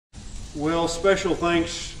Well, special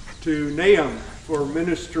thanks to Nahum for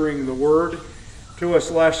ministering the word to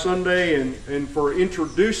us last Sunday and for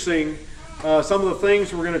introducing some of the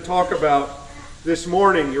things we're going to talk about this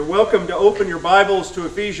morning. You're welcome to open your Bibles to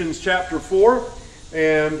Ephesians chapter 4,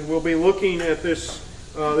 and we'll be looking at this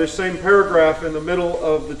same paragraph in the middle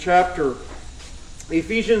of the chapter.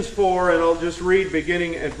 Ephesians 4, and I'll just read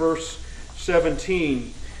beginning at verse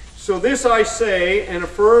 17. So this I say and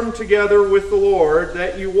affirm together with the Lord,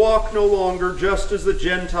 that you walk no longer just as the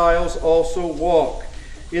Gentiles also walk,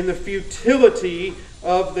 in the futility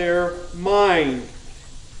of their mind,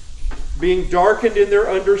 being darkened in their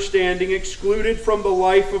understanding, excluded from the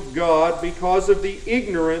life of God because of the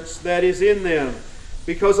ignorance that is in them,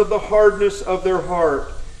 because of the hardness of their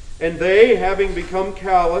heart. And they, having become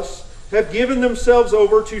callous, have given themselves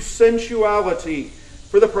over to sensuality,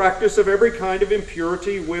 for the practice of every kind of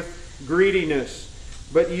impurity with greediness.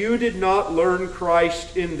 But you did not learn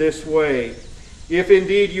Christ in this way. If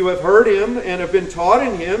indeed you have heard him and have been taught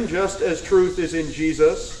in him, just as truth is in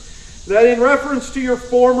Jesus, that in reference to your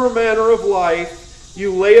former manner of life,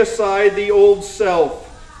 you lay aside the old self,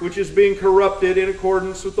 which is being corrupted in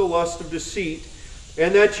accordance with the lust of deceit,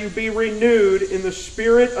 and that you be renewed in the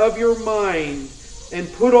spirit of your mind,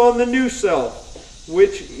 and put on the new self,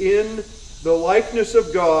 which in the likeness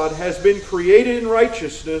of God has been created in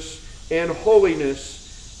righteousness and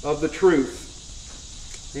holiness of the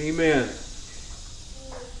truth. Amen.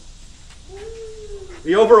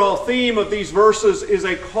 The overall theme of these verses is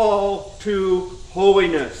a call to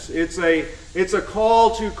holiness. It's a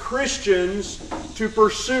call to Christians to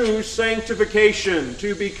pursue sanctification,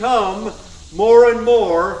 to become more and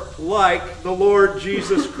more like the Lord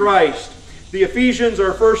Jesus Christ. The Ephesians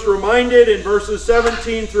are first reminded in verses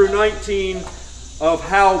 17 through 19 of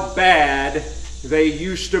how bad they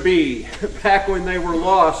used to be back when they were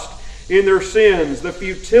lost in their sins, the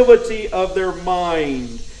futility of their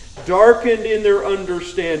mind, darkened in their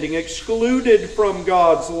understanding, excluded from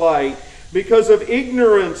God's light because of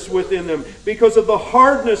ignorance within them, because of the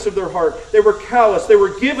hardness of their heart. They were callous. They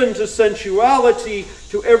were given to sensuality,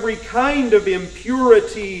 to every kind of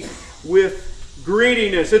impurity with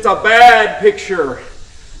greediness. It's a bad picture,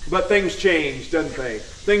 but things change, doesn't they?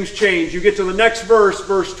 Things change. You get to the next verse,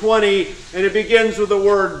 verse 20, and it begins with the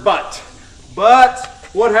word but. But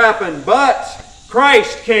what happened? But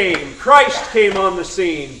Christ came. Christ came on the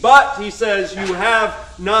scene. But, he says, you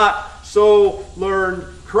have not so learned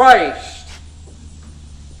Christ.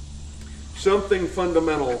 Something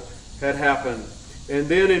fundamental had happened. And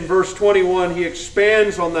then in verse 21, he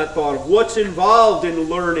expands on that thought of what's involved in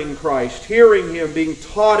learning Christ, hearing him, being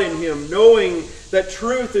taught in him, knowing that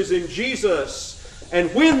truth is in Jesus.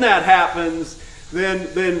 And when that happens, then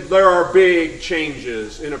there are big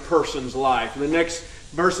changes in a person's life. The next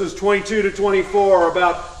verses 22 to 24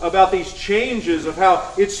 about these changes, of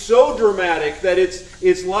how it's so dramatic that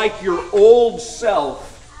it's like your old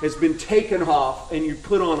self has been taken off and you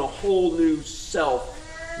put on a whole new self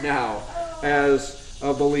now as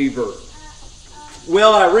a believer.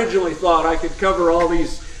 Well, I originally thought I could cover all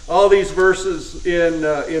these verses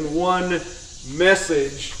in one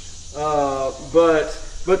message, but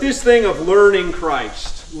this thing of learning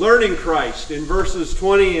Christ in verses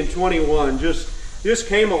 20 and 21 just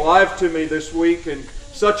came alive to me this week in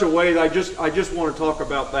such a way that I just want to talk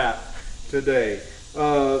about that today.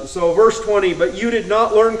 So verse 20, but you did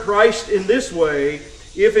not learn Christ in this way,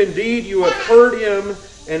 if indeed you have heard him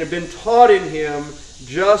and have been taught in him,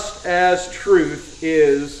 just as truth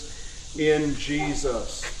is in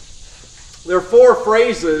Jesus. There are four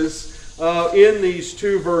phrases in these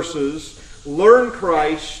two verses: learn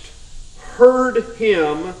Christ, heard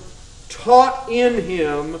him, taught in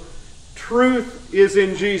him, truth is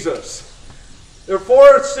in Jesus. There are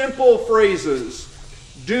four simple phrases.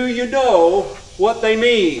 Do you know what they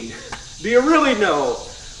mean? Do you really know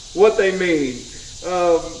what they mean?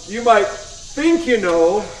 You might think you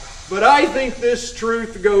know, but I think this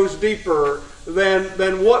truth goes deeper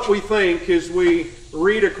than what we think as we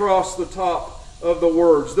read across the top of the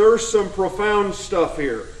words. There's some profound stuff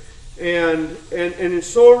here. And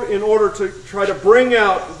so in order to try to bring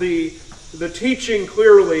out the teaching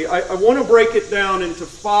clearly, I want to break it down into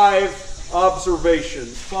 5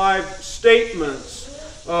 observations, 5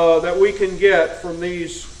 statements that we can get from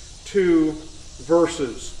these two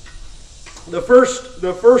verses. The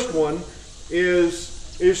first one is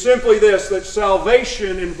simply this, that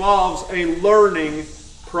salvation involves a learning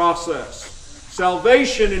process.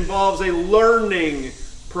 Salvation involves a learning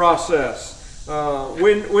process.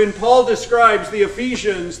 When Paul describes the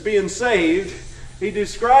Ephesians being saved, he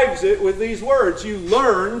describes it with these words: you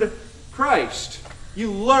learned Christ.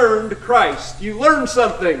 You learned Christ. You learned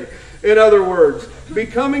something. In other words,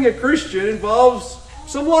 becoming a Christian involves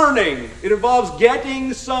some learning. It involves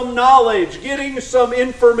getting some knowledge, getting some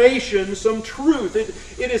information, some truth.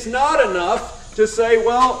 It is not enough to say,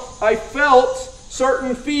 well, I felt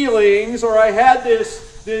certain feelings, or I had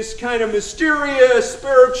this kind of mysterious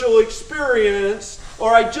spiritual experience,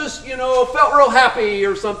 or I just, felt real happy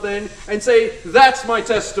or something, and say, that's my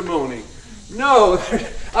testimony. No,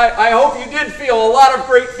 I hope you did feel a lot of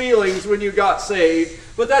great feelings when you got saved,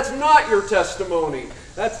 but that's not your testimony.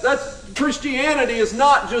 That's Christianity is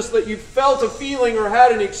not just that you felt a feeling or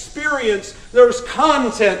had an experience. There's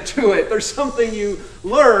content to it. There's something you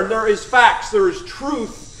learned. There is facts. There is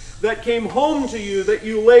truth that came home to you that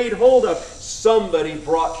you laid hold of. Somebody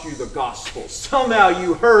brought you the gospel. Somehow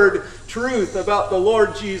you heard truth about the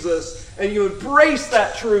Lord Jesus, and you embraced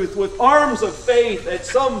that truth with arms of faith at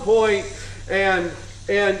some point, and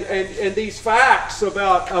these facts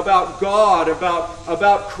about God,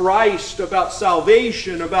 about Christ, about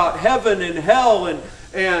salvation, about heaven and hell,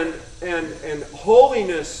 and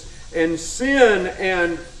holiness and sin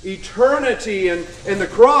and eternity and the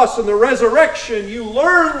cross and the resurrection. You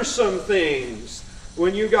learned some things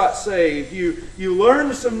when you got saved. You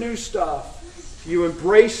learned some new stuff. You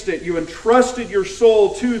embraced it. You entrusted your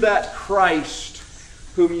soul to that Christ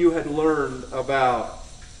whom you had learned about.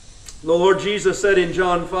 The Lord Jesus said in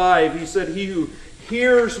John 5, He said, "He who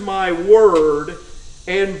hears my word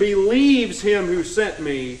and believes Him who sent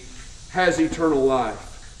me has eternal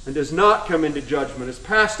life and does not come into judgment, is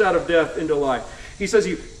passed out of death into life." He says,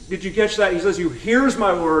 did you catch that? He says, "Who hears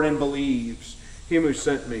my word and believes Him who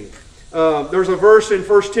sent me." There's a verse in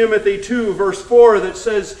 1 Timothy 2, verse 4 that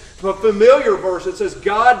says, a familiar verse, it says,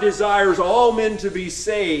 "God desires all men to be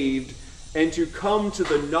saved and to come to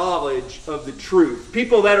the knowledge of the truth."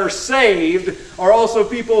 People that are saved are also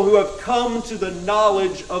people who have come to the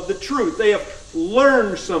knowledge of the truth. They have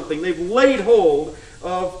learned something. They've laid hold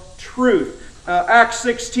of truth. Acts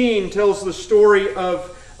 16 tells the story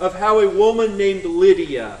of how a woman named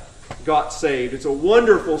Lydia got saved. It's a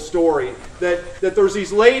wonderful story that there's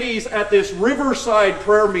these ladies at this riverside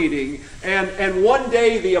prayer meeting, and one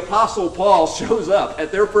day the Apostle Paul shows up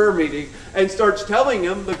at their prayer meeting and starts telling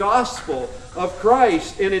them the gospel of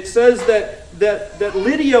Christ. And it says that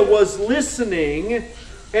Lydia was listening,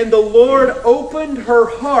 and the Lord opened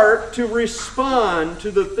her heart to respond to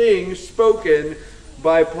the things spoken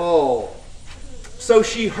by Paul. So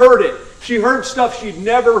she heard it. She heard stuff she'd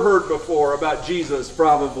never heard before about Jesus,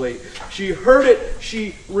 probably. She heard it,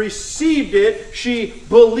 she received it, she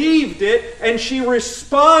believed it, and she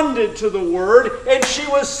responded to the word, and she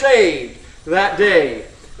was saved that day.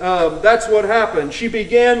 That's what happened. She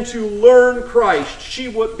began to learn Christ. She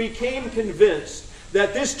became convinced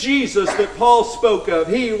that this Jesus that Paul spoke of,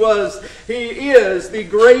 he is the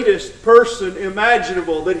greatest person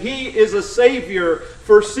imaginable, that He is a Savior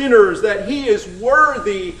for sinners, that He is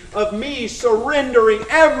worthy of me surrendering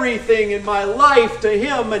everything in my life to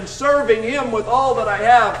Him and serving Him with all that I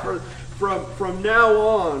have from now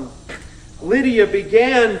on. Lydia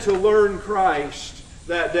began to learn Christ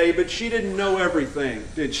that day, but she didn't know everything,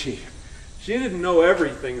 did she? She didn't know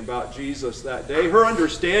everything about Jesus that day. Her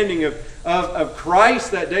understanding of Christ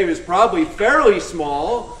that day was probably fairly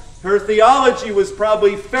small. Her theology was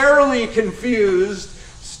probably fairly confused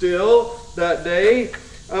still that day.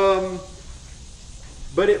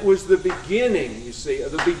 But it was the beginning, you see,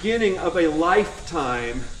 the beginning of a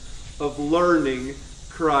lifetime of learning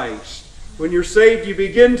Christ. When you're saved, you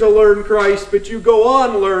begin to learn Christ, but you go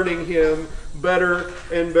on learning Him better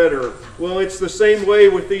and better. Well, it's the same way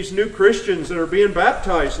with these new Christians that are being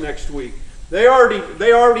baptized next week. They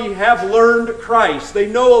already have learned Christ. They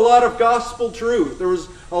know a lot of gospel truth. There was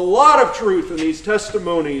a lot of truth in these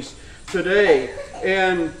testimonies today.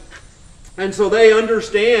 And so they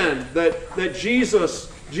understand that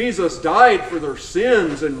Jesus died for their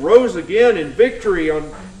sins and rose again in victory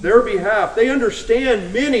on their behalf. They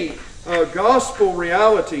understand many gospel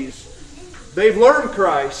realities. They've learned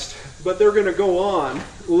Christ, but they're going to go on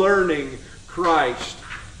learning Christ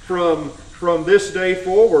from this day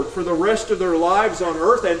forward for the rest of their lives on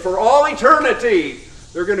earth and for all eternity.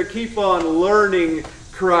 They're going to keep on learning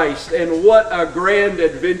Christ. And what a grand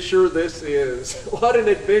adventure this is. What an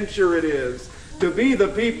adventure it is to be the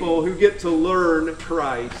people who get to learn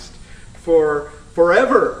Christ for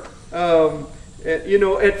forever.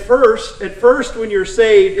 At first when you're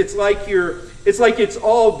saved, it's like it's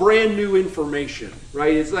all brand new information,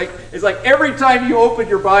 right? It's like every time you open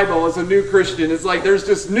your Bible as a new Christian, it's like there's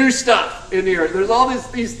just new stuff in here. There's all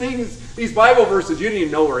these things, these Bible verses you didn't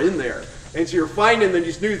even know were in there. And so you're finding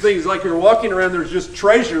these new things, like you're walking around, there's just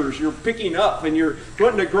treasures you're picking up, and you're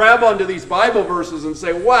wanting to grab onto these Bible verses and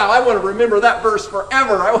say, wow, I want to remember that verse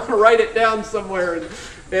forever. I want to write it down somewhere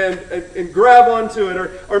and grab onto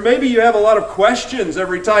it. Or maybe you have a lot of questions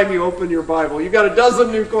every time you open your Bible. You've got a dozen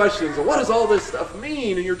new questions. What does all this stuff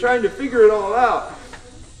mean? And you're trying to figure it all out.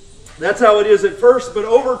 That's how it is at first, but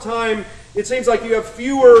over time, it seems like you have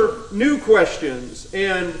fewer new questions,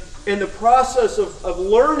 and the process of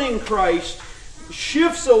learning Christ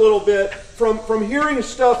shifts a little bit from hearing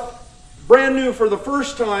stuff brand new for the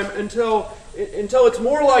first time until it's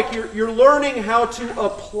more like you're learning how to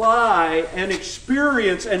apply and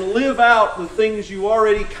experience and live out the things you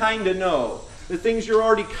already kind of know, the things you're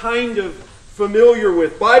already kind of familiar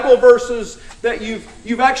with. Bible verses that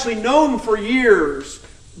you've actually known for years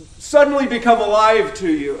suddenly become alive to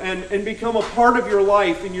you and become a part of your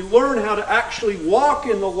life, and you learn how to actually walk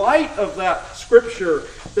in the light of that Scripture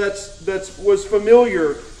that was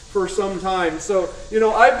familiar for some time. So,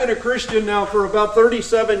 I've been a Christian now for about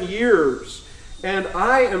 37 years, and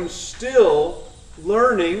I am still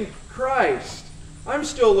learning Christ. I'm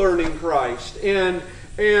still learning Christ. And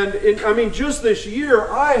just this year,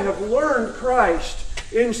 I have learned Christ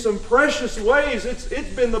in some precious ways.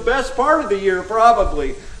 It's been the best part of the year,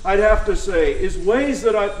 probably, I'd have to say, is ways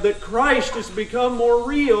that Christ has become more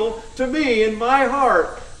real to me in my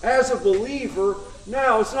heart as a believer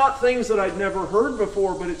now. It's not things that I'd never heard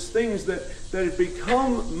before, but it's things that have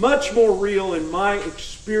become much more real in my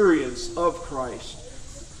experience of Christ.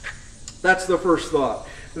 That's the first thought,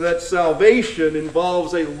 that salvation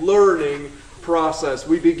involves a learning process.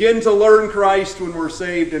 We begin to learn Christ when we're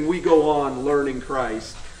saved, and we go on learning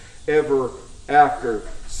Christ ever after.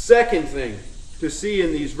 Second thing to see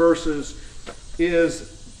in these verses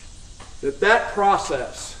is that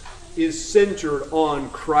process is centered on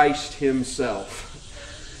Christ Himself.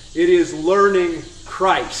 It is learning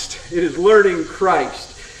Christ. It is learning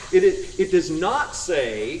Christ. It does not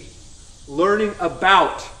say learning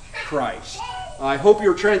about Christ. I hope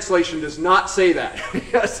your translation does not say that.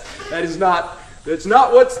 Yes, that's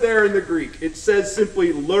not what's there in the Greek. It says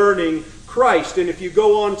simply learning Christ. And if you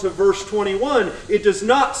go on to verse 21, it does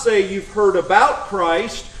not say you've heard about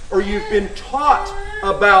Christ or you've been taught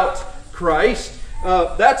about Christ.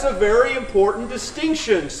 That's a very important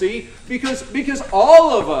distinction, see? Because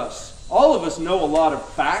all of us know a lot of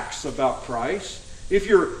facts about Christ. If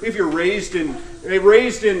you're raised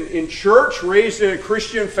in church, raised in a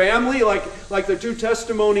Christian family, like the two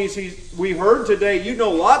testimonies we heard today, you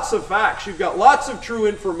know lots of facts. You've got lots of true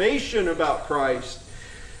information about Christ.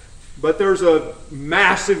 But there's a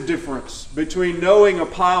massive difference between knowing a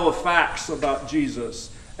pile of facts about Jesus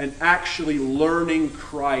and actually learning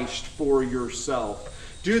Christ for yourself.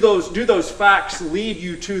 Do those facts lead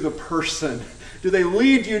you to the person? Do they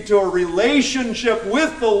lead you to a relationship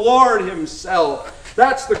with the Lord Himself?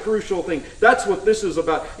 That's the crucial thing. That's what this is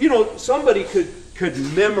about. Somebody could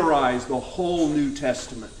memorize the whole New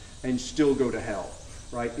Testament and still go to hell,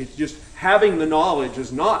 right? It's just having the knowledge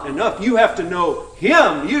is not enough. You have to know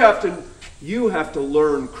Him. You have to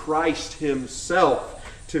learn Christ Himself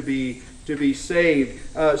to be saved.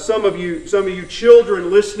 Some of you children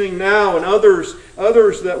listening now, and others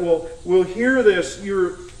that will hear this,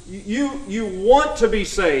 you want to be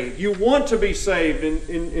saved. You want to be saved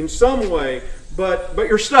in some way, but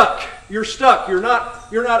you're stuck. You're stuck. You're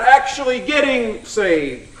not actually getting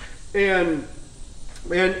saved. And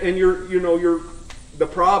you're the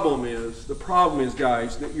problem is,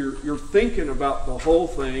 guys, that you're thinking about the whole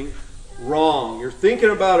thing wrong. You're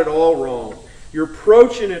thinking about it all wrong. You're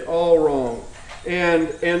approaching it all wrong. And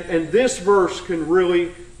this verse can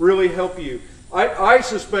really, really help you. I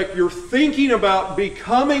suspect you're thinking about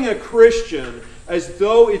becoming a Christian as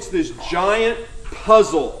though it's this giant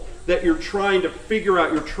puzzle that you're trying to figure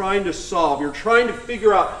out, you're trying to solve. You're trying to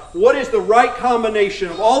figure out what is the right combination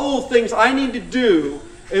of all the little things I need to do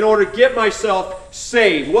in order to get myself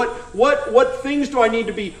saved. What things do I need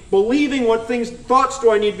to be believing? What thoughts do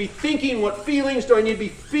I need to be thinking? What feelings do I need to be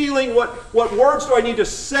feeling? What words do I need to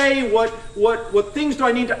say? What things do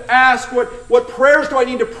I need to ask? What prayers do I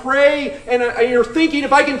need to pray? And you're thinking,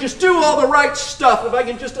 if I can just do all the right stuff, if I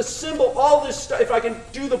can just assemble all this stuff, if I can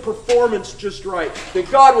do the performance just right, then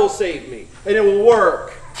God will save me and it will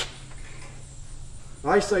work.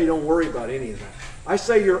 I say don't worry about any of that. I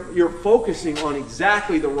say you're focusing on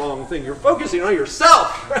exactly the wrong thing. You're focusing on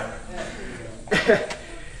yourself.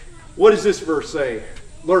 What does this verse say?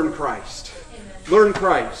 Learn Christ. Learn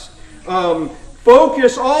Christ.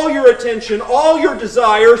 Focus all your attention, all your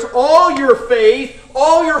desires, all your faith,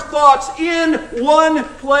 all your thoughts in one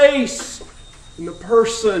place. In the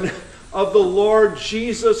person of the Lord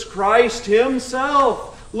Jesus Christ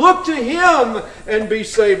himself. Look to him and be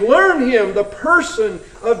saved. Learn him, the person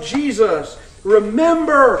of Jesus.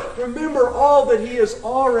 Remember all that he has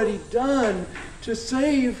already done to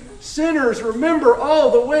save sinners. Remember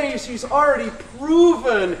all the ways he's already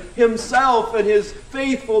proven himself and his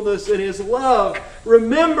faithfulness and his love.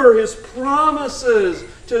 Remember his promises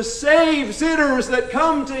to save sinners that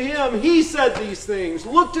come to him. He said these things.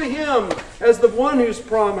 Look to him as the one who's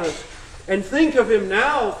promised. And think of him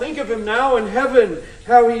now. Think of him now in heaven,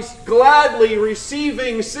 how he's gladly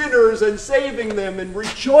receiving sinners and saving them and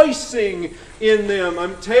rejoicing in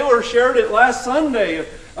them. Taylor shared it last Sunday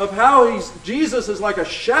of how Jesus is like a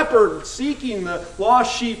shepherd seeking the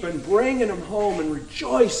lost sheep and bringing them home and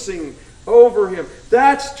rejoicing over him.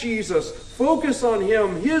 That's Jesus. Focus on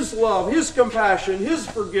him, his love, his compassion, his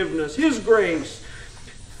forgiveness, his grace.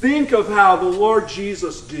 Think of how the Lord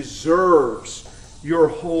Jesus deserves your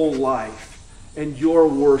whole life and your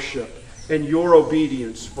worship and your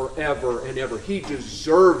obedience forever and ever. He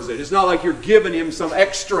deserves it. It's not like you're giving him some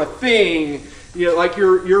extra thing, like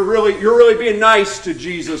you're really being nice to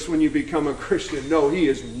Jesus when you become a Christian. No, he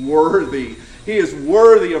is worthy. He is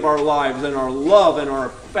worthy of our lives and our love and our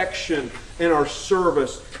affection and our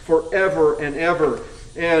service forever and ever.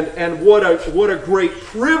 And what a great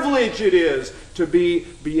privilege it is to be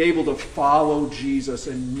able to follow Jesus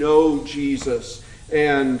and know Jesus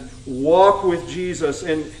and walk with Jesus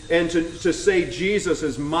and to say Jesus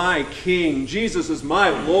is my King, Jesus is my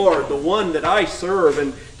Lord, the one that I serve,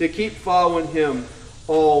 and to keep following him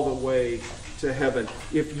all the way to heaven.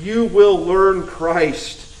 If you will learn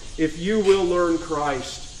Christ,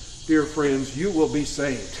 dear friends, you will be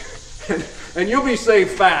saved. And you'll be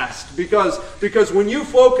saved fast, because when you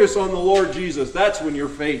focus on the Lord Jesus, that's when your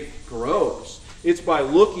faith grows. It's by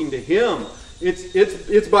looking to him.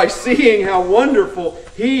 It's by seeing how wonderful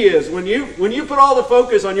he is. When you put all the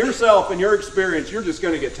focus on yourself and your experience, you're just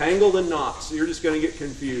going to get tangled in knots. You're just going to get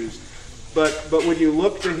confused. But when you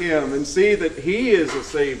look to him and see that he is a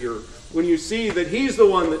Savior, when you see that he's the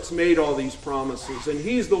one that's made all these promises and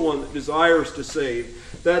he's the one that desires to save,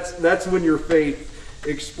 that's when your faith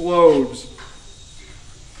explodes.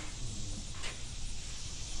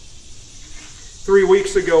 3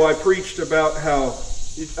 weeks ago, I preached about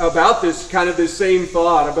this same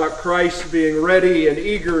thought about Christ being ready and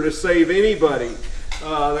eager to save anybody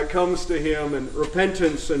that comes to him, and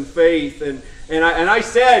repentance and faith. And I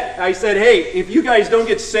said, hey, if you guys don't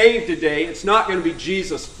get saved today, it's not going to be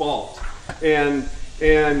Jesus' fault. And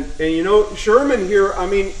Sherman here,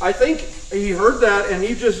 I think he heard that and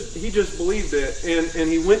he just believed it, and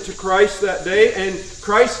he went to Christ that day, and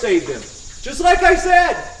Christ saved him. Just like I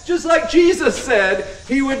said, just like Jesus said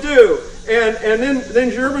he would do. And then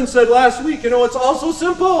German said last week, it's all so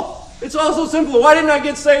simple. It's all so simple. Why didn't I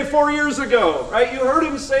get saved 4 years ago? Right? You heard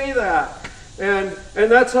him say that. And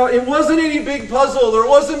that's how, it wasn't any big puzzle. There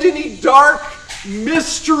wasn't any dark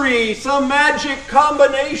mystery, some magic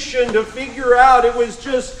combination to figure out. It was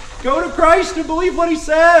just go to Christ and believe what he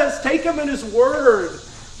says. Take him in his word,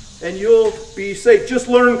 and you'll be saved. Just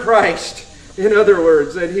learn Christ, in other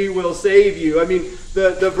words, and he will save you.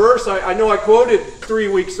 The verse I know I quoted 3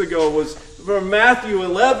 weeks ago was from Matthew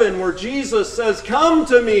 11, where Jesus says, "Come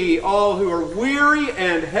to me, all who are weary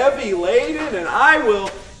and heavy laden, and I will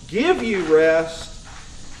give you rest.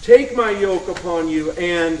 Take my yoke upon you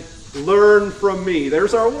and learn from me."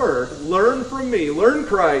 There's our word. Learn from me. Learn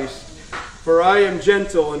Christ. For I am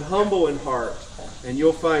gentle and humble in heart, and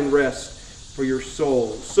you'll find rest for your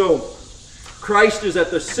souls. So, Christ is at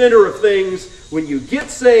the center of things when you get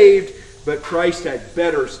saved, but Christ had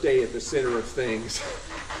better stay at the center of things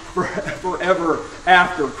forever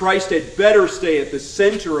after. Christ had better stay at the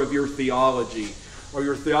center of your theology, or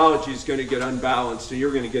your theology is going to get unbalanced and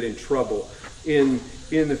you're going to get in trouble in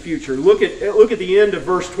the future. Look at the end of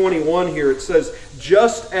verse 21 here. It says,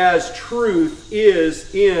 "Just as truth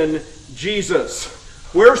is in Jesus."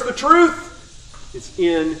 Where's the truth? It's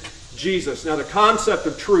in Jesus. Now, the concept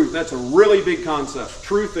of truth, that's a really big concept.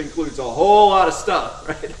 Truth includes a whole lot of stuff,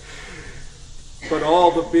 right? But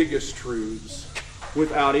all the biggest truths,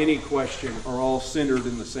 without any question, are all centered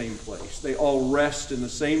in the same place. They all rest in the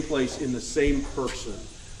same place, in the same person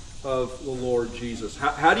of the Lord Jesus.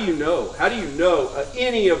 How do you know? How do you know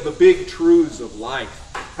any of the big truths of life?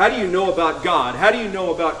 How do you know about God? How do you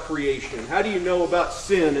know about creation? How do you know about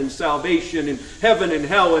sin and salvation and heaven and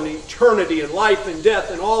hell and eternity and life and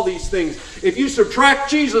death and all these things? If you subtract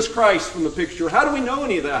Jesus Christ from the picture, how do we know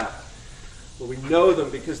any of that? Well, we know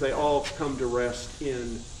them because they all come to rest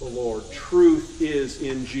in the Lord. Truth is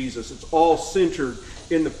in Jesus. It's all centered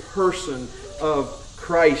in the person of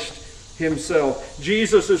Christ himself.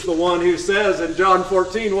 Jesus is the one who says in John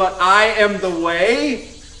 14, what? I am the way,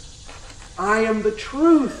 I am the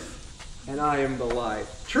truth, and I am the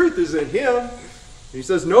life. Truth is in him. He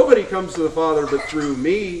says, nobody comes to the Father but through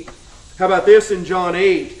me. How about this in John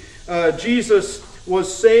 8? Jesus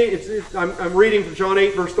was saying, I'm reading from John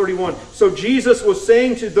 8, verse 31. So Jesus was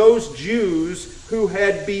saying to those Jews who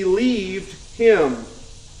had believed him.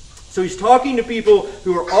 So he's talking to people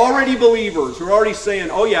who are already believers, who are already saying,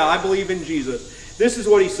 oh yeah, I believe in Jesus. This is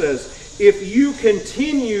what he says. If you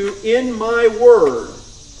continue in my word,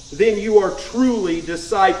 then you are truly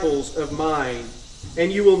disciples of mine.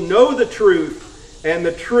 And you will know the truth, and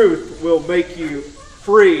the truth will make you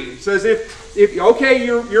free. It says if okay,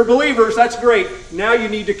 you're believers, that's great. Now you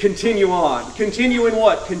need to continue on. Continue in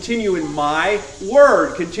what? Continue in my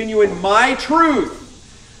word. Continue in my truth.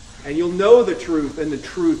 And you'll know the truth, and the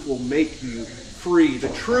truth will make you free. The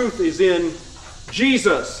truth is in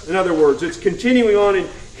Jesus. In other words, it's continuing on in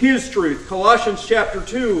his truth. Colossians chapter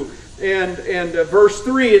 2 and verse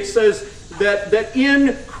 3, it says that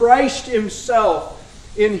in Christ himself,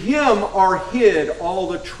 in him are hid all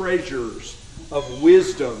the treasures of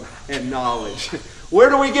wisdom and knowledge. Where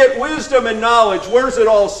do we get wisdom and knowledge? Where's it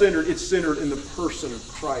all centered? It's centered in the person of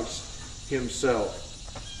Christ himself.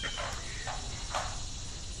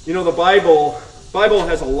 You know, the Bible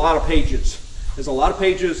has a lot of pages. There's a lot of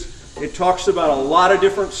pages. It talks about a lot of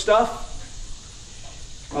different stuff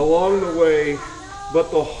along the way. But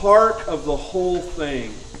the heart of the whole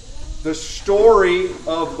thing, the story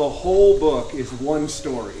of the whole book is one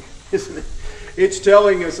story, isn't it? It's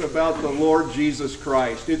telling us about the Lord Jesus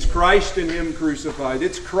Christ. It's Christ and him crucified.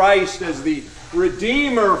 It's Christ as the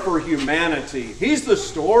Redeemer for humanity. He's the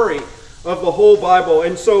story of the whole Bible.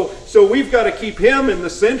 And so we've got to keep him in the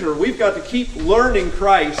center. We've got to keep learning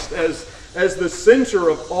Christ as the center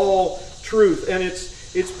of all truth. And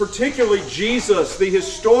it's particularly Jesus, the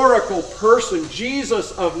historical person,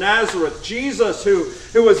 Jesus of Nazareth, Jesus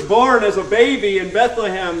who was born as a baby in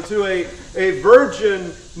Bethlehem to a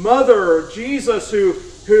virgin mother, Jesus who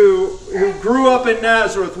grew up in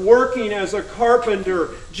Nazareth working as a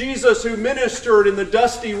carpenter, Jesus who ministered in the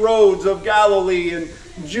dusty roads of Galilee and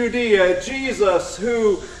Judea, Jesus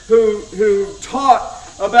who taught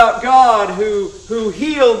about God, who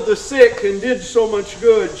healed the sick and did so much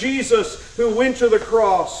good, Jesus who went to the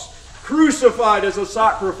cross, crucified as a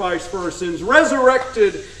sacrifice for our sins,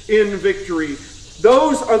 resurrected in victory.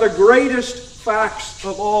 Those are the greatest facts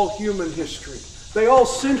of all human history. They all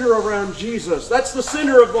center around Jesus. That's the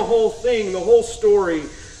center of the whole thing, the whole story.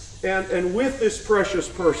 And with this precious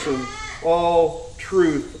person, all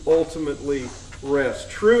truth ultimately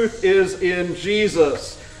rests. Truth is in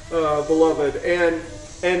Jesus, beloved.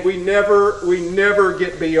 And we never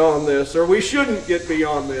get beyond this, or we shouldn't get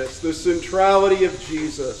beyond this, the centrality of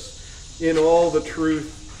Jesus in all the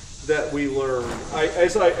truth that we learn.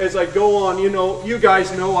 As I go on, you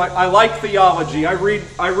guys know I like theology. I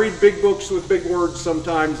read big books with big words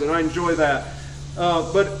sometimes, and I enjoy that.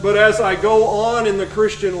 But as I go on in the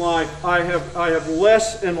Christian life, I have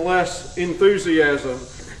less and less enthusiasm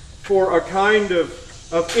for a kind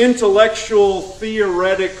of intellectual,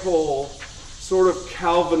 theoretical sort of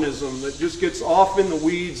Calvinism that just gets off in the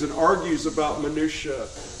weeds and argues about minutia,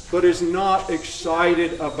 but is not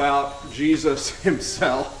excited about Jesus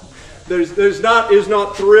himself. Is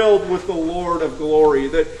not thrilled with the Lord of glory,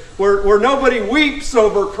 that where nobody weeps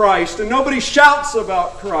over Christ and nobody shouts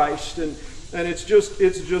about Christ, and it's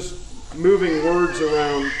just moving words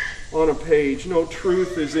around on a page. No,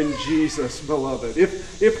 truth is in Jesus, beloved.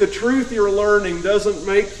 If the truth you're learning doesn't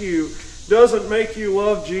make you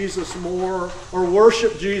love Jesus more or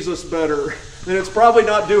worship Jesus better, then it's probably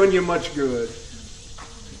not doing you much good.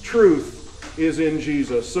 Truth is in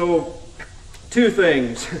Jesus. So, two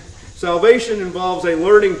things. Salvation involves a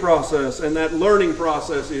learning process, and that learning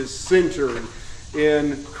process is centered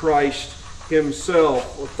in Christ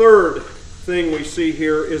himself. The third thing we see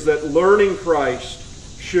here is that learning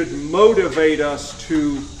Christ should motivate us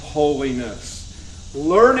to holiness.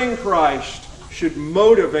 Learning Christ should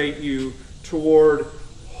motivate you toward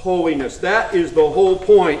holiness. That is the whole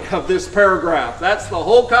point of this paragraph. That's the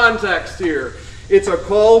whole context here. It's a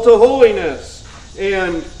call to holiness.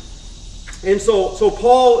 And so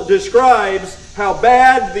Paul describes how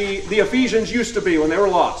bad the Ephesians used to be when they were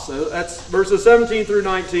lost. So that's verses 17 through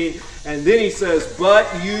 19. And then he says, but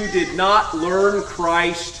you did not learn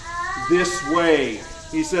Christ this way.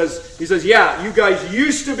 He says, yeah, you guys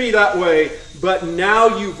used to be that way, but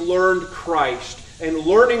now you've learned Christ. And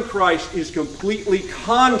learning Christ is completely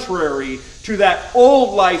contrary to that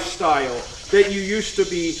old lifestyle that you used to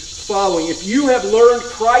be following. If you have learned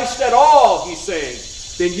Christ at all, he's saying,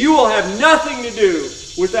 then you will have nothing to do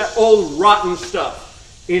with that old rotten stuff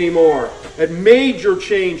anymore. A major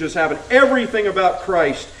change has happened. Everything about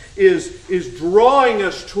Christ is drawing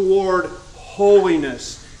us toward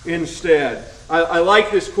holiness instead. I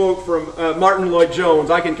like this quote from Martin Lloyd-Jones.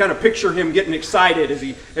 I can kind of picture him getting excited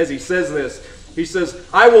as he says this. He says,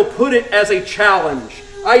 "I will put it as a challenge.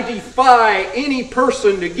 I defy any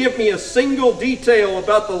person to give me a single detail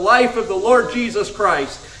about the life of the Lord Jesus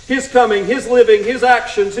Christ, His coming, His living, His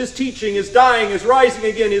actions, His teaching, His dying, His rising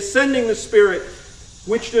again, His sending the Spirit,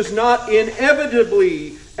 which does not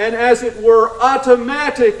inevitably and as it were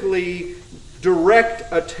automatically direct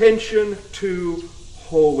attention to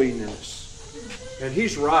holiness." And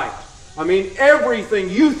he's right. I mean,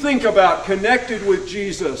 everything you think about connected with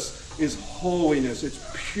Jesus is holiness. It's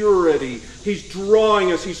purity. He's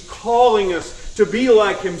drawing us. He's calling us to be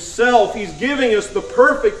like Himself. He's giving us the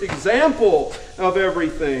perfect example of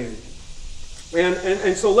everything.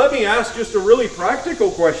 And so let me ask just a really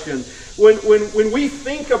practical question. When we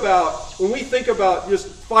think about just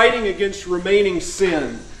fighting against remaining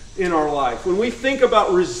sin in our life, when we think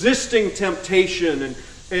about resisting temptation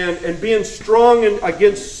and being strong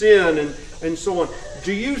against sin and so on,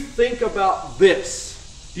 do you think about this?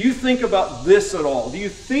 Do you think about this at all? Do you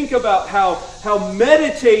think about how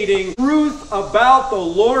meditating truth about the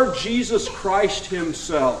Lord Jesus Christ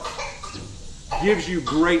Himself gives you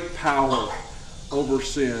great power over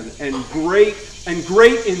sin and great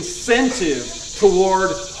incentive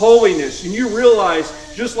toward holiness? And you realize,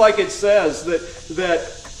 just like it says,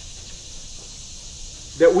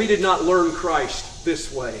 that we did not learn Christ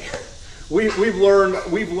this way. We've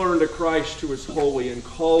learned a Christ who is holy and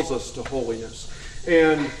calls us to holiness.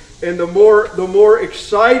 And the more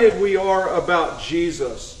excited we are about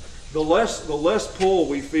Jesus, the less pull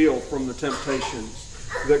we feel from the temptations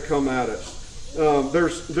that come at us.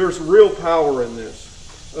 There's real power in this.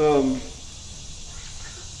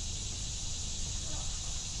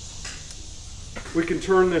 We can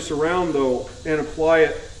turn this around though and apply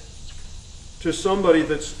it to somebody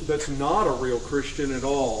that's not a real Christian at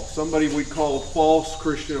all. Somebody we'd call a false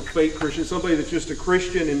Christian, a fake Christian, somebody that's just a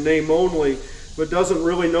Christian in name only, but doesn't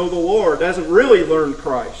really know the Lord, doesn't really learn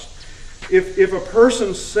Christ. If a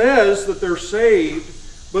person says that they're saved,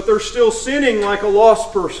 but they're still sinning like a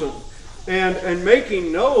lost person, and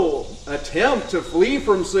making no attempt to flee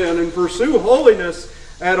from sin and pursue holiness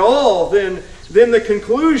at all, then the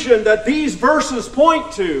conclusion that these verses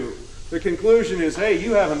point to, the conclusion is, hey,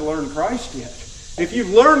 you haven't learned Christ yet. If you've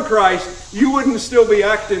learned Christ, you wouldn't still be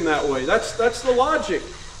acting that way. That's the logic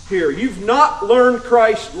here. You've not learned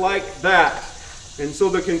Christ like that. And so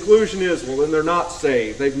the conclusion is, well, then they're not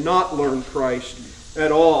saved. They've not learned Christ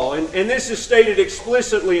at all. And this is stated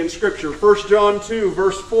explicitly in Scripture. 1 John 2,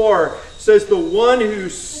 verse 4 says, "The one who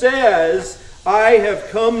says, I have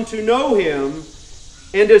come to know Him,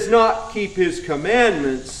 and does not keep His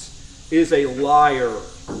commandments, is a liar,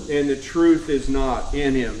 and the truth is not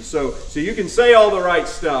in him." So you can say all the right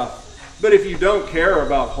stuff, but if you don't care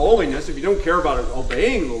about holiness, if you don't care about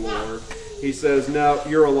obeying the Lord, he says, no,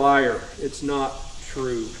 you're a liar. It's not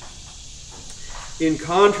true. In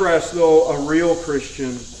contrast, though, a real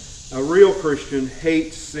Christian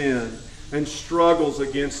hates sin and struggles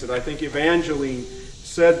against it. I think Evangeline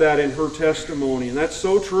said that in her testimony, and that's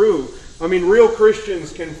so true. I mean, real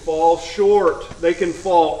Christians can fall short. They can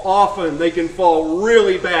fall often. They can fall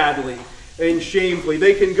really badly and shamefully.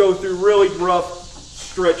 They can go through really rough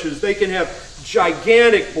stretches. They can have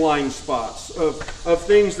gigantic blind spots of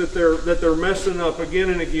things that they're messing up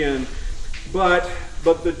again and again. But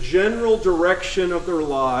the general direction of their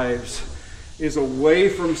lives is away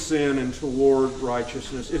from sin and toward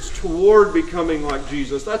righteousness. It's toward becoming like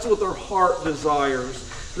Jesus. That's what their heart desires.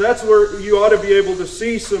 That's where you ought to be able to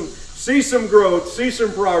see some growth, see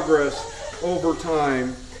some progress over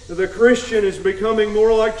time. The Christian is becoming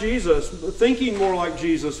more like Jesus, thinking more like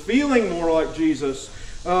Jesus, feeling more like Jesus,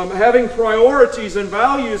 having priorities and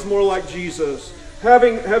values more like Jesus,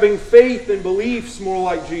 having faith and beliefs more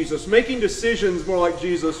like Jesus, making decisions more like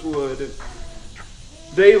Jesus would, and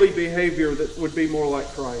daily behavior that would be more like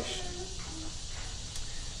Christ.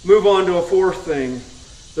 Move on to a fourth thing.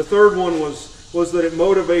 The third one was that it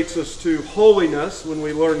motivates us to holiness when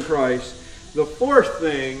we learn Christ. The fourth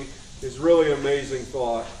thing is really amazing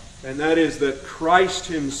thought, and that is that Christ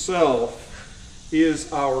Himself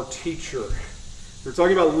is our teacher. We're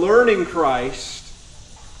talking about learning Christ,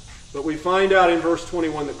 but we find out in verse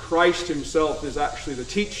 21 that Christ Himself is actually the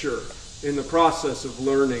teacher in the process of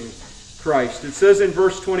learning Christ. It says in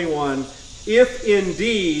verse 21, "If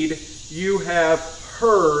indeed you have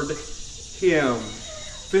heard Him."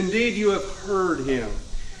 If indeed you have heard Him.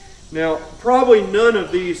 Now, probably none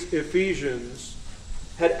of these Ephesians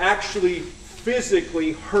had actually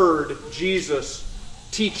physically heard Jesus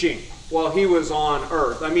teaching while he was on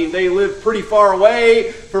earth. I mean, they lived pretty far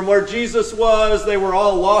away from where Jesus was. They were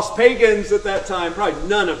all lost pagans at that time. Probably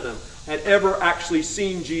none of them had ever actually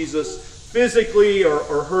seen Jesus physically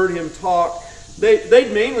or heard him talk.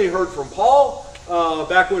 They'd mainly heard from Paul.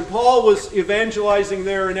 Back when Paul was evangelizing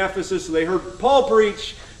there in Ephesus, they heard Paul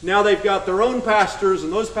preach. Now they've got their own pastors,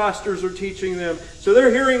 and those pastors are teaching them. So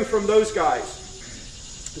they're hearing from those guys.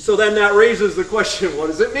 So then that raises the question, what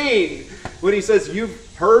does it mean when he says,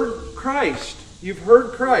 you've heard Christ? You've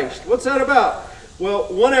heard Christ. What's that about? Well,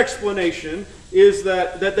 one explanation is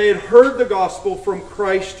that they had heard the gospel from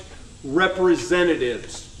Christ's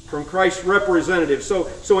representatives. From Christ's representatives.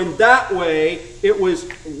 So in that way, it was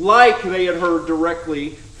like they had heard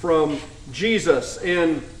directly from Jesus.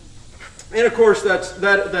 And of course,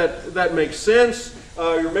 that makes sense.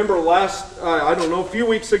 You remember a few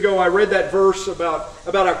weeks ago, I read that verse about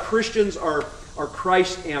how Christians are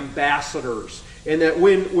Christ's ambassadors. And that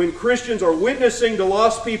when Christians are witnessing to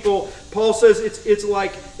lost people, Paul says it's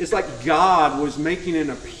like God was making an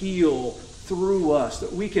appeal through us,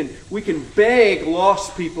 that we can beg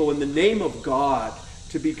lost people in the name of God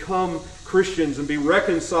to become Christians and be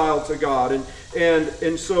reconciled to God.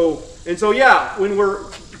 And so yeah, when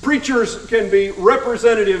preachers can be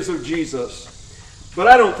representatives of Jesus. But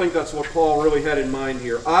I don't think that's what Paul really had in mind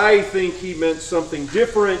here. I think he meant something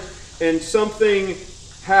different and something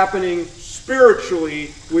happening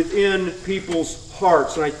spiritually within people's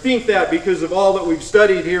hearts. And I think that because of all that we've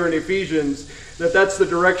studied here in Ephesians, that's the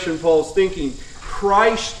direction Paul's thinking.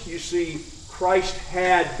 Christ, you see, Christ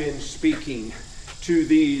had been speaking to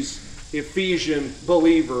these Ephesian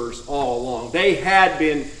believers all along. They had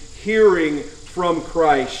been hearing from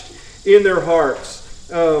Christ in their hearts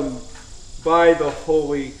by the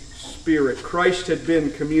Holy Spirit. Christ had been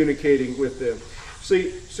communicating with them.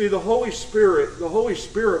 See, the Holy Spirit,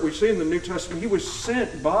 we see in the New Testament, he was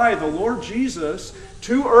sent by the Lord Jesus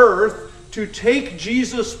to earth to take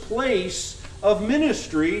Jesus' place of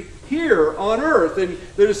ministry here on earth. And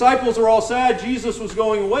the disciples are all sad Jesus was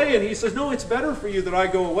going away, and he says, no, it's better for you that I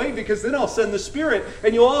go away, because then I'll send the Spirit,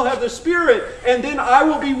 and you'll all have the Spirit, and then I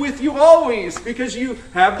will be with you always, because you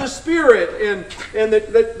have the Spirit, and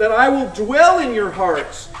that I will dwell in your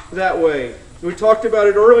hearts that way. We talked about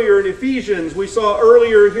it earlier in Ephesians. We saw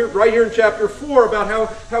earlier here, right here in chapter 4, about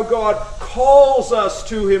how God calls us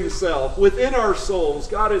to himself within our souls.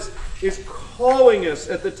 God is calling us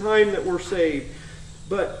at the time that we're saved.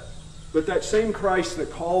 But that same Christ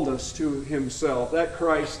that called us to himself, that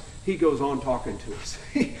Christ, he goes on talking to us.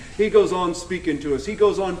 He goes on speaking to us. He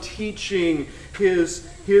goes on teaching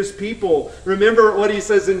his people. Remember what he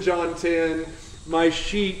says in John 10, my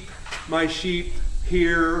sheep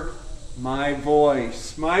hear my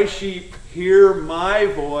voice. My sheep hear my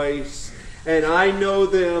voice, and I know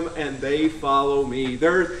them, and they follow me.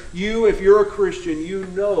 If you're a Christian, you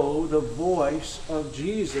know the voice of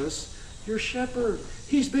Jesus, your shepherd.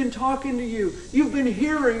 He's been talking to you. You've been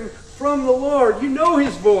hearing from the Lord. You know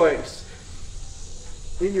his voice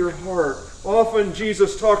in your heart. Often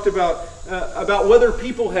Jesus talked about whether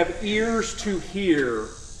people have ears to hear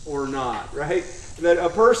or not, right? That a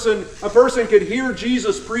person could hear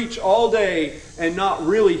Jesus preach all day and not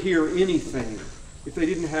really hear anything if they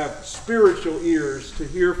didn't have spiritual ears to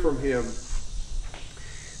hear from him.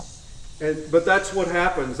 But that's what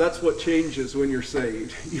happens. That's what changes when you're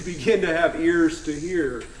saved. You begin to have ears to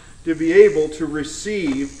hear, to be able to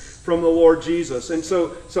receive from the Lord Jesus. And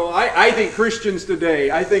so I think Christians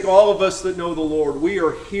today, I think all of us that know the Lord, we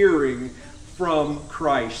are hearing from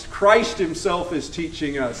Christ. Christ himself is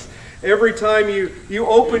teaching us. Every time you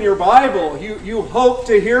open your Bible, you hope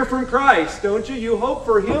to hear from Christ, don't you? You hope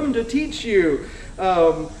for him to teach you.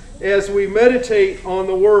 As we meditate on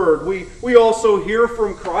the Word, we also hear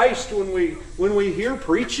from Christ when we hear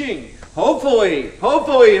preaching. Hopefully,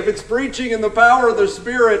 if it's preaching in the power of the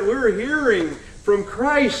Spirit, we're hearing from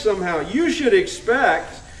Christ somehow. You should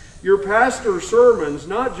expect your pastor's sermons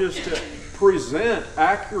not just to present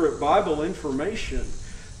accurate Bible information,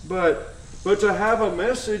 but to have a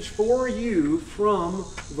message for you from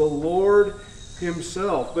the Lord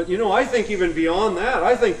himself. But I think even beyond that,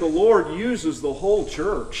 I think the Lord uses the whole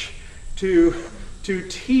church to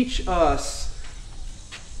teach us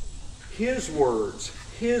his words,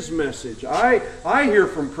 his message. I hear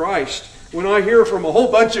from Christ when I hear from a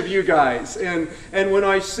whole bunch of you guys, and when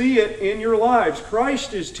I see it in your lives.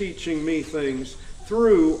 Christ is teaching me things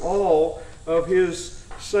through all of his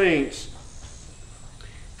saints.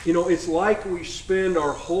 It's like we spend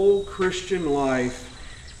our whole Christian life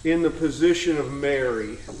in the position of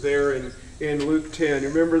Mary there in Luke 10.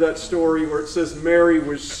 Remember that story where it says Mary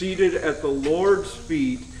was seated at the Lord's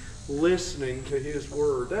feet listening to his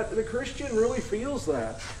word. That the Christian really feels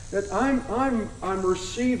that I'm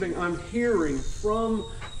receiving, I'm hearing from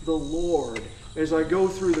the Lord as I go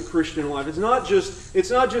through the Christian life. It's not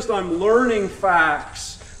just I'm learning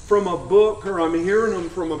facts from a book or I'm hearing them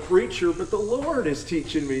from a preacher, but the Lord is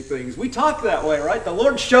teaching me things. We talk that way, right? The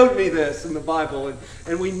Lord showed me this in the Bible,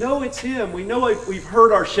 and we know it's Him. We know we've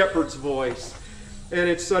heard our shepherd's voice, and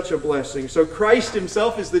it's such a blessing. So Christ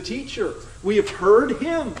Himself is the teacher. We have heard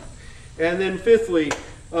Him. And then fifthly,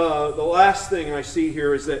 the last thing I see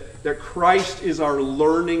here is that Christ is our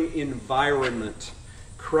learning environment.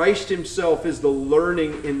 Christ Himself is the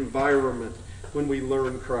learning environment when we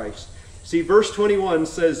learn Christ. See, verse 21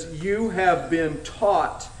 says, you have been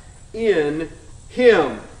taught in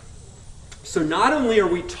Him. So not only are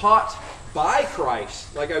we taught by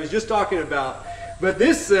Christ, like I was just talking about, but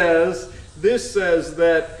this says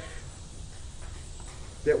that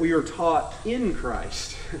we are taught in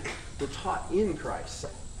Christ. We're taught in Christ.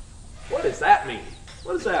 What does that mean?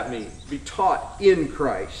 What does that mean? Be taught in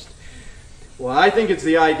Christ. Well, I think it's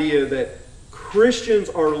the idea that Christians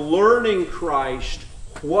are learning Christ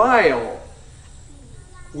while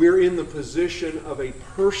we're in the position of a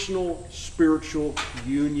personal spiritual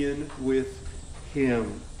union with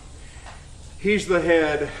Him. He's the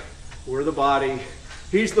head, we're the body.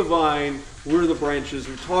 He's the vine, we're the branches.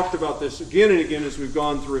 We've talked about this again and again as we've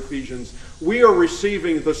gone through Ephesians. We are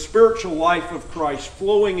receiving the spiritual life of Christ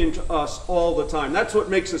flowing into us all the time. That's what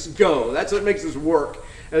makes us go. That's what makes us work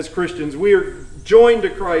as Christians. We are joined to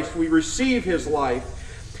Christ. We receive His life.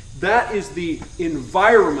 That is the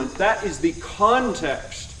environment. That is the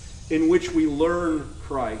context in which we learn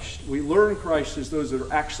Christ. We learn Christ as those that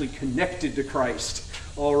are actually connected to Christ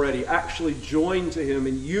already, actually joined to Him,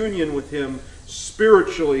 in union with Him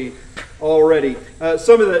spiritually already.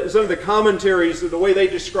 Some of the commentaries, the way they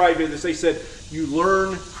describe it is they said, you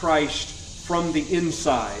learn Christ from the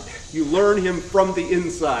inside. You learn Him from the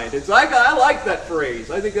inside. I like that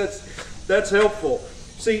phrase. I think that's helpful.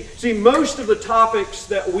 See, most of the topics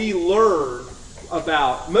that we learn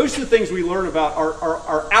about, most of the things we learn about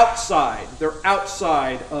are outside. They're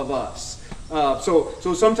outside of us.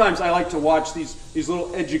 So sometimes I like to watch these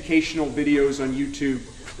little educational videos on YouTube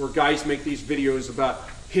where guys make these videos about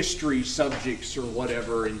history subjects or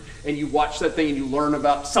whatever, and you watch that thing and you learn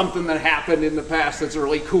about something that happened in the past that's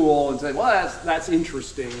really cool and say, well, that's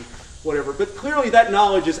interesting, whatever. But clearly that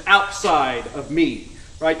knowledge is outside of me,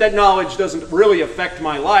 right? That knowledge doesn't really affect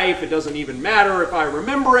my life. It doesn't even matter if I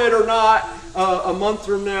remember it or not a month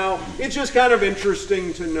from now. It's just kind of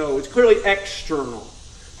interesting to know. It's clearly external.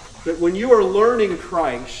 But when you are learning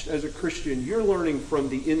Christ as a Christian, you're learning from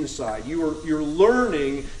the inside. You're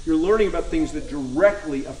learning about things that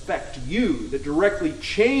directly affect you, that directly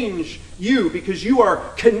change you, because you are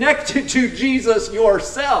connected to Jesus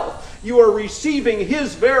yourself. You are receiving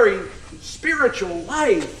His very spiritual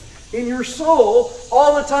life in your soul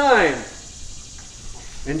all the time.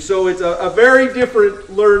 And so it's a very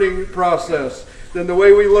different learning process than the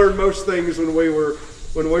way we learn most things when we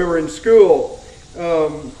were in school.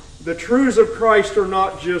 The truths of Christ are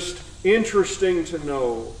not just interesting to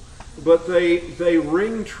know, but they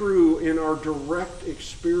ring true in our direct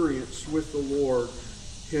experience with the Lord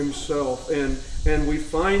Himself, and we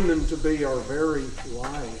find them to be our very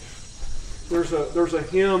life. There's a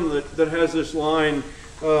hymn that has this line.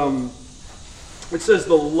 It says,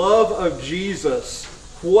 "The love of Jesus,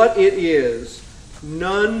 what it is,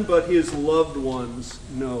 none but His loved ones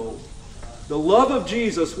know." The love of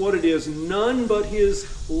Jesus, what it is, none but His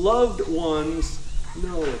loved ones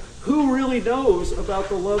know. Who really knows about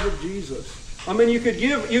the love of Jesus? I mean, you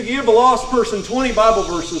give a lost person 20 Bible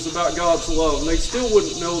verses about God's love, and they still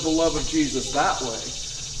wouldn't know the love of Jesus that way.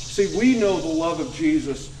 See, we know the love of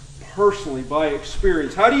Jesus personally, by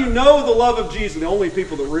experience. How do you know the love of Jesus? The only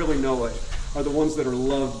people that really know it are the ones that are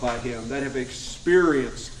loved by Him, that have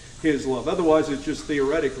experienced His love. Otherwise, it's just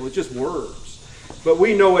theoretical. It's just words. But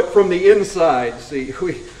we know it from the inside, see.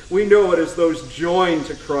 We know it as those joined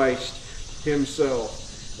to Christ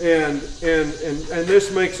Himself. And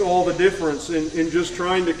this makes all the difference in just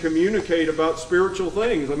trying to communicate about spiritual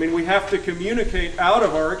things. I mean, we have to communicate out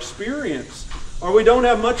of our experience, or we don't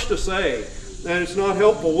have much to say, and it's not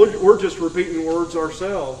helpful. We're just repeating words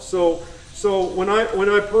ourselves. So when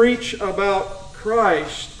I preach about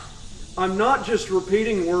Christ, I'm not just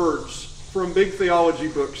repeating words from big theology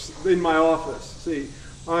books in my office. See,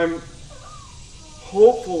 I'm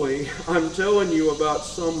telling you about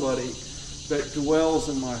somebody that dwells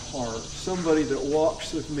in my heart. Somebody that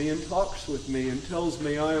walks with me and talks with me and tells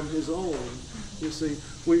me I am his own. You see,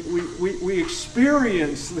 we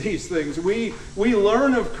experience these things. We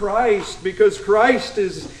learn of Christ because Christ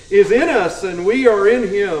is in us and we are in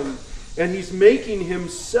him. And he's making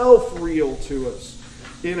himself real to us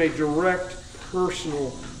in a direct,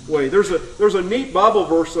 personal way. There's a neat Bible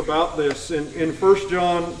verse about this in 1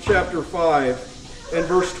 John chapter 5 and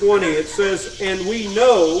verse 20. It says, And we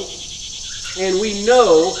know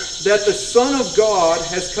that the Son of God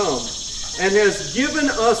has come and has given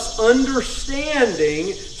us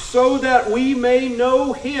understanding so that we may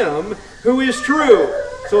know him who is true.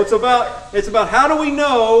 So it's about how do we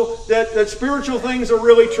know that spiritual things are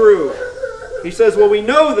really true. He says, well, we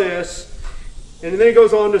know this, and then he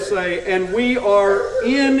goes on to say, and we are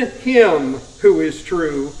in him who is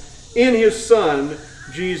true, in his Son,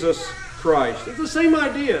 Jesus Christ. It's the same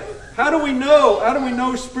idea. How do we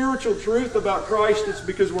know spiritual truth about Christ? It's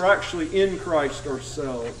because we're actually in Christ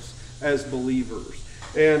ourselves as believers.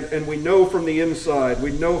 And we know from the inside,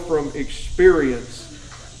 we know from experience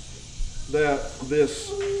that this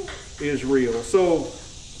is real. So,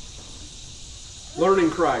 learning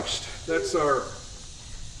Christ. That's our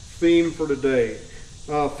theme for today.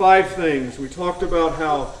 5 things. We talked about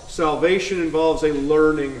how salvation involves a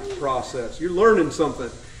learning process. You're learning something.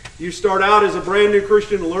 You start out as a brand new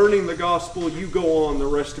Christian learning the gospel. You go on the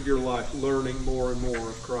rest of your life learning more and more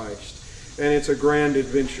of Christ. And it's a grand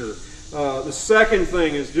adventure. The second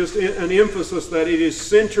thing is just an emphasis that it is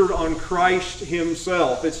centered on Christ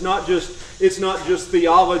himself. It's not just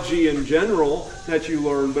theology in general that you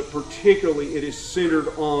learn, but particularly it is centered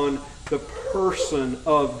on the person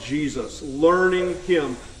of Jesus. Learning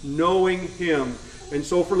him, knowing him. And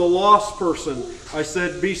so for the lost person, I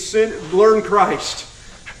said learn Christ.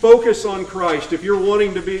 Focus on Christ. If you're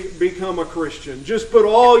wanting to become a Christian, just put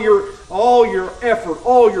all your effort,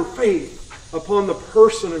 all your faith upon the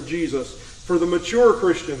person of Jesus. For the mature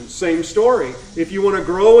Christian, same story. If you want to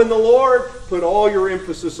grow in the Lord, put all your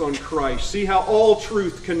emphasis on Christ. See how all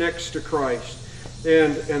truth connects to Christ.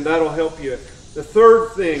 And that'll help you. The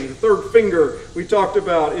third thing, the third finger we talked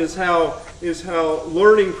about is how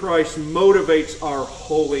learning Christ motivates our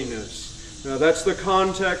holiness. Now that's the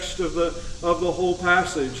context of the whole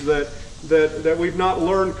passage, that we've not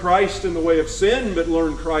learned Christ in the way of sin, but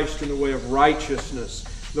learned Christ in the way of righteousness.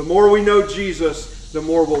 The more we know Jesus, the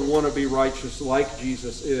more we'll want to be righteous like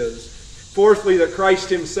Jesus is. Fourthly, that Christ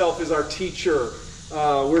himself is our teacher.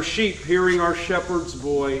 We're sheep hearing our shepherd's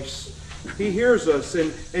voice. He hears us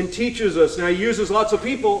and teaches us. Now, he uses lots of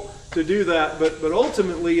people to do that, but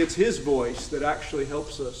ultimately it's his voice that actually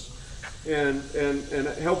helps us and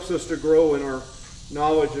it helps us to grow in our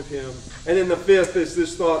knowledge of him. And then the fifth is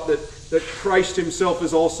this thought that Christ himself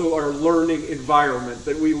is also our learning environment,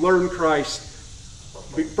 that we learn Christ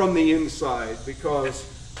from the inside because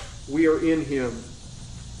we are in him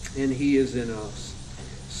and he is in us.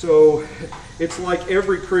 So it's like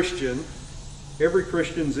every Christian's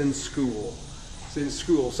in school. It's in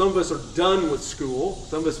school. Some of us are done with school.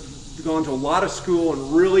 Some of us have gone to a lot of school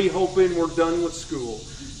and really hoping we're done with school.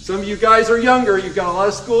 Some of you guys are younger. You've got a lot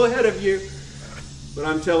of school ahead of you. But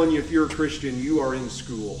I'm telling you, if you're a Christian, you are in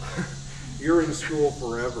school. You're in school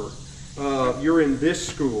forever. You're in this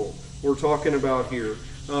school we're talking about here.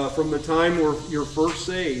 From the time you're first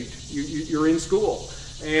saved, you're in school.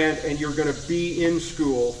 And you're going to be in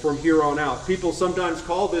school from here on out. People sometimes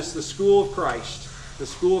call this the school of Christ. The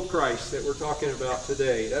school of Christ that we're talking about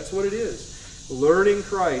today. That's what it is. Learning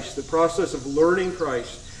Christ. The process of learning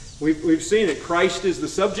Christ. We've seen it. Christ is the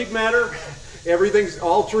subject matter.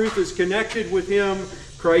 All truth is connected with him.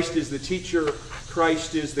 Christ is the teacher.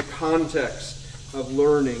 Christ is the context of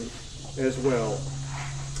learning as well.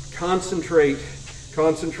 Concentrate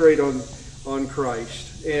on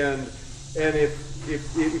Christ. And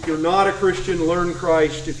if you're not a Christian, learn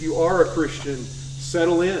Christ. If you are a Christian,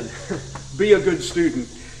 settle in. Be a good student.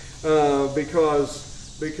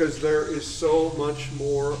 Because there is so much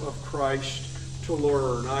more of Christ to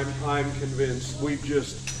learn. I'm convinced we're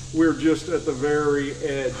just at the very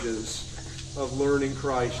edges of learning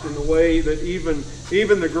Christ in the way that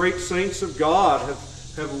even the great saints of God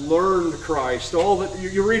have learned Christ. All that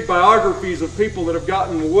you read biographies of people that have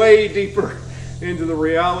gotten way deeper into the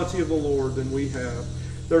reality of the Lord than we have.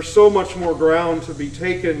 There's so much more ground to be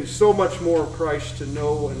taken, so much more of Christ to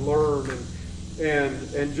know and learn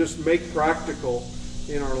and just make practical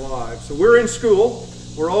in our lives. So we're in school.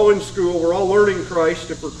 We're all in school. We're all learning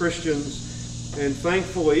Christ if we're Christians. And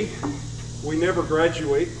thankfully, we never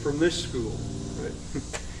graduate from this school. Right?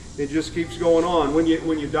 It just keeps going on. When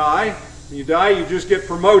you die, you just get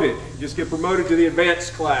promoted. You just get promoted to the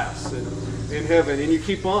advanced class. in heaven. And you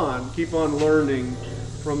keep on learning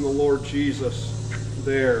from the Lord Jesus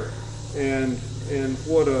there. And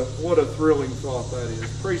what a thrilling thought that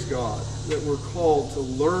is. Praise God that we're called to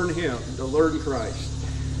learn Him, to learn Christ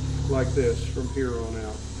like this from here on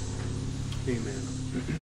out. Amen.